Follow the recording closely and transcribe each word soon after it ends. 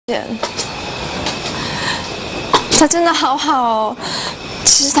他真的好好哦，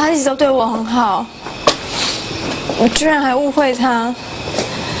其实他一直都对我很好，我居然还误会他。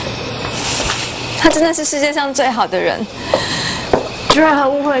他真的是世界上最好的人，居然还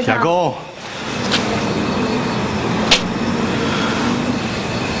误会他。亚公，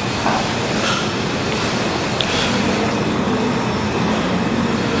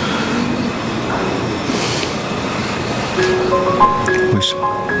为什么？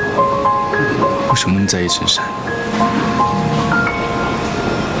为什么那么在意陈山？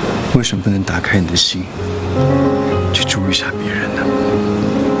为什么不能打开你的心，去注意一下别人呢？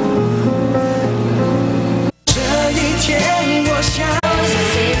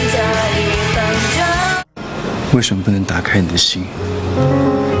为什么不能打开你的心，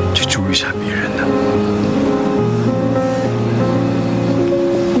去注意一下别人呢？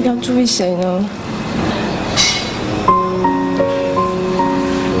你要注意谁呢？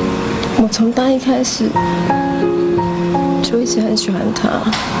我从大一开始就一直很喜欢他，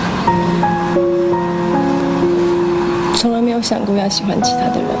从来没有想过要喜欢其他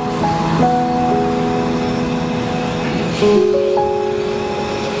的人。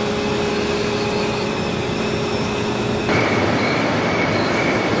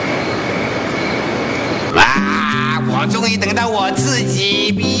我终于等到我自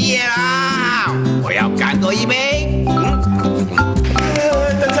己毕业啦！我要干多一杯。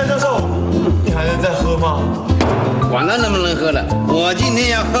蔡教授，你还能再喝吗？管他能不能喝了，我今天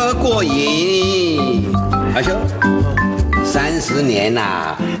要喝过瘾。阿修，30年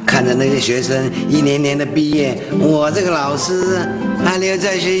啦，看着那些学生一年年的毕业，我这个老师还留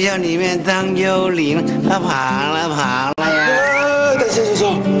在学校里面当幽灵，他跑了呀！蔡教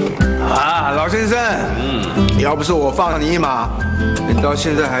授，啊，老先生，要不是我放了你一马，你到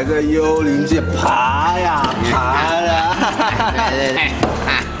现在还在幽灵界爬呀爬呀！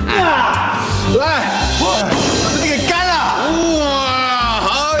来，把这给干了！哇，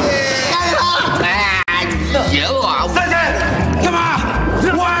好耶！干他！哎，有啊！三姐，干嘛？喂，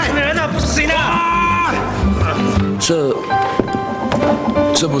人呢？不行啊！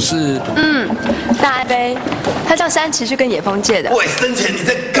这不是？大爱杯，他叫山崎去跟野风借的。喂，生前你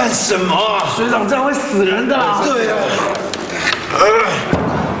在干什么？学长这样会死人的。对呀。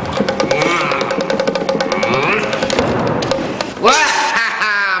哇哈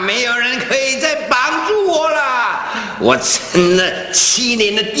哈！没有人可以再绑住我了！我撑了7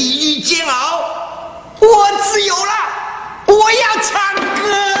年的地狱煎熬，我自由了！我要唱歌！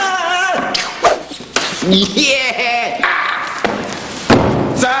耶！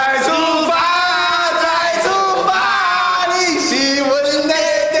再出发，再出发，你是我的地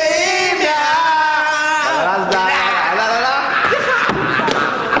面。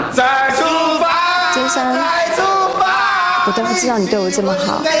再出发，真山，我都不知道你对我这么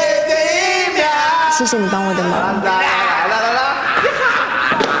好，谢谢你帮我的忙。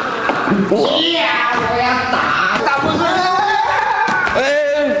我要打破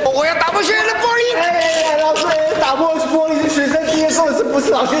我要打破学生的玻璃！老师，打破玻璃是学生接受的，是不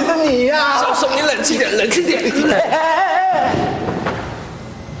是老先生你呀？教授，你冷静点，冷静点。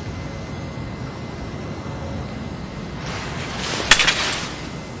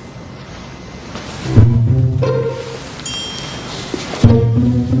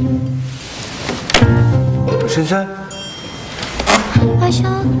先生，阿修，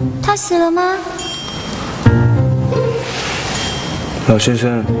他死了吗？老先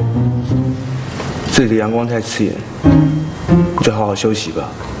生，这里的阳光太刺眼，你就好好休息吧。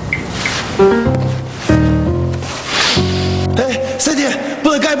哎，三姐，不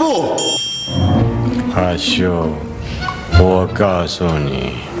能盖布。阿修，我告诉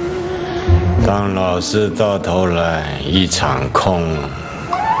你，当老师到头来一场空。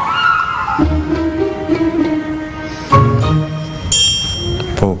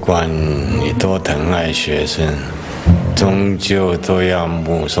不管你多疼爱学生，终究都要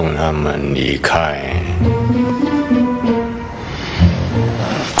目送他们离开。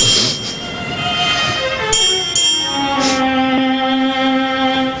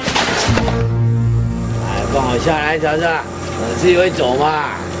来，放我下来瞧瞧，我自己会走嘛。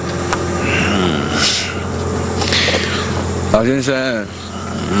老先生，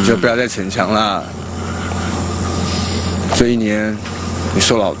你就不要再逞强啦。这1年你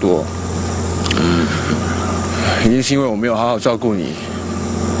瘦了好多，一定是因为我没有好好照顾你，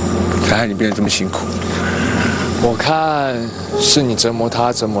才害你变得这么辛苦。我看是你折磨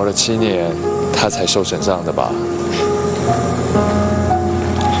他折磨了7年，他才瘦成这样的吧？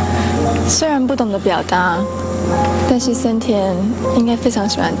虽然不懂得表达，但是森田应该非常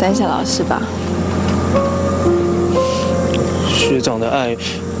喜欢丹下老师吧？学长的爱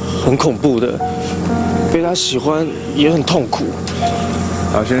很恐怖的，被他喜欢也很痛苦。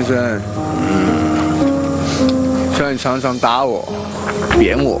老先生，虽然你常常打我、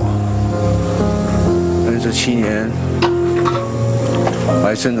扁我，但是这7年，我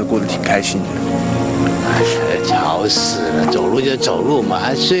还真的过得挺开心的。吵死了，走路就走路嘛，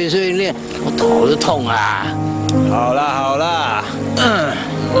碎碎念，我头都痛啊。好啦好啦，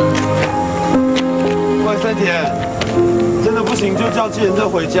喂，森田，真的不行就叫计程车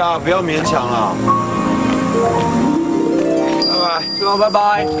回家，不要勉强了。拜拜，师傅，拜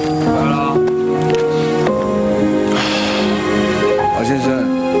拜，拜了。老先生，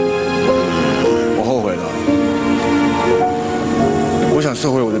我后悔了，我想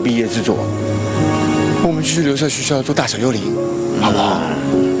收回我的毕业制作，我们继续留在学校做大小幽灵，好不好？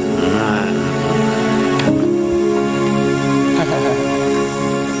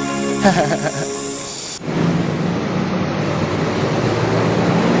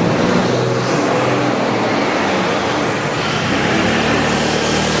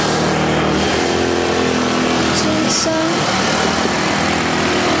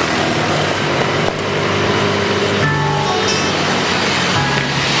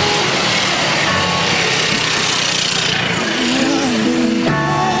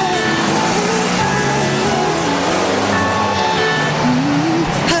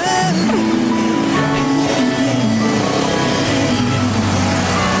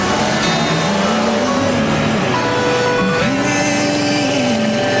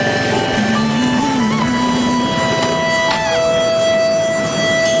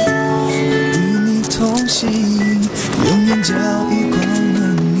永远教育光了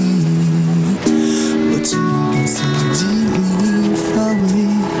你，我只跟随着你发微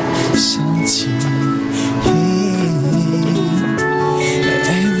想起。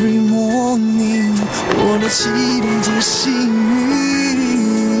Every morning， 我的起点就幸运，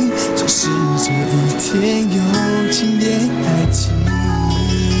总是这一天有情也爱情。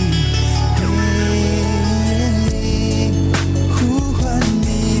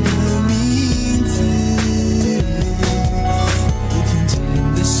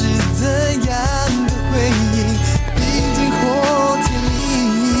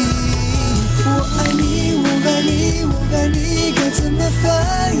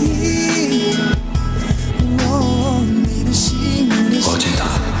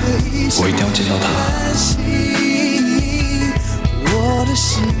我一定要见到他。我的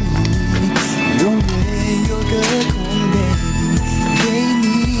心里永远有个空给你，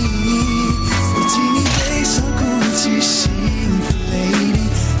随即你悲伤哭泣，幸福泪滴，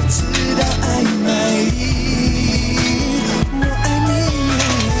直到爱满意。我爱你，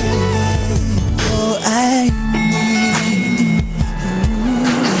我爱你。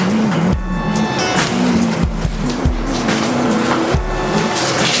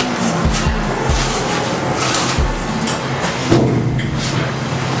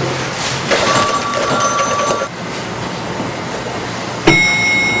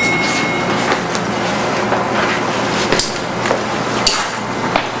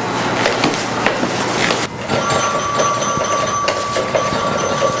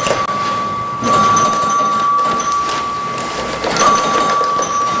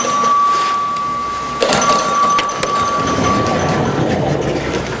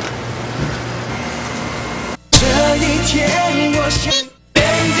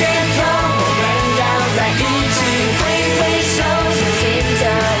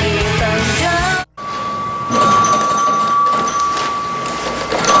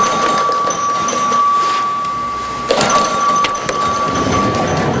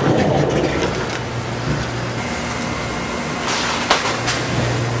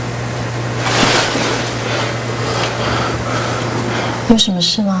有什么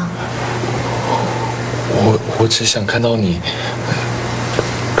事吗？我只想看到你，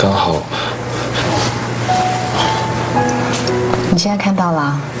刚好。你现在看到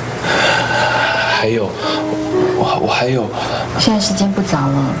了？还有，我还有。现在时间不早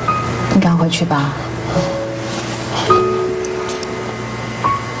了，你赶快回去吧。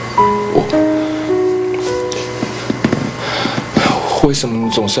为什么你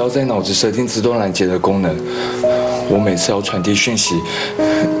总是要在脑子设定自动拦截的功能？我每次要传递讯息，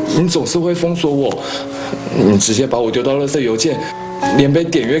你总是会封锁我，你直接把我丢到垃圾邮件，连被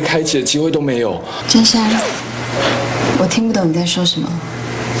点阅开启的机会都没有。真山，我听不懂你在说什么。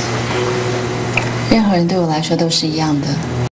任何人对我来说都是一样的。